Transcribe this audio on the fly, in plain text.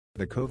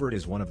The Covert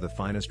is one of the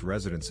finest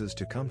residences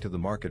to come to the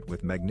market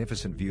with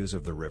magnificent views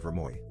of the River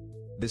Moy.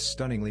 This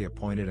stunningly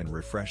appointed and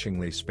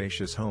refreshingly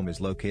spacious home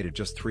is located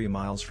just 3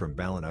 miles from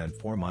Ballina and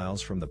 4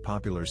 miles from the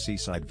popular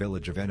seaside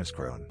village of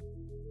Enniskillen.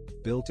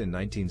 Built in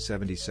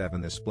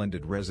 1977, the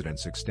splendid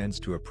residence extends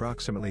to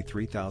approximately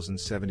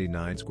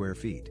 3,079 square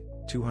feet,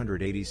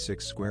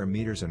 286 square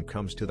meters, and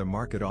comes to the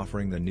market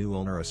offering the new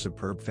owner a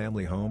superb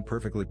family home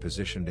perfectly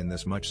positioned in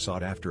this much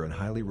sought after and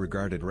highly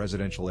regarded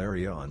residential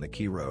area on the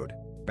Key Road,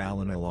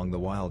 Ballina, along the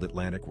Wild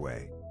Atlantic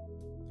Way.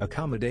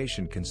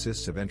 Accommodation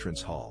consists of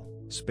entrance hall,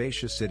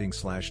 spacious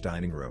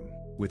sitting/dining room,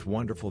 with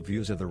wonderful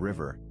views of the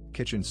river,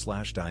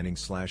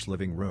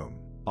 kitchen/dining/living room,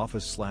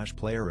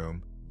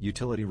 office/playroom,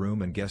 utility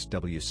room and guest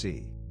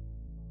WC.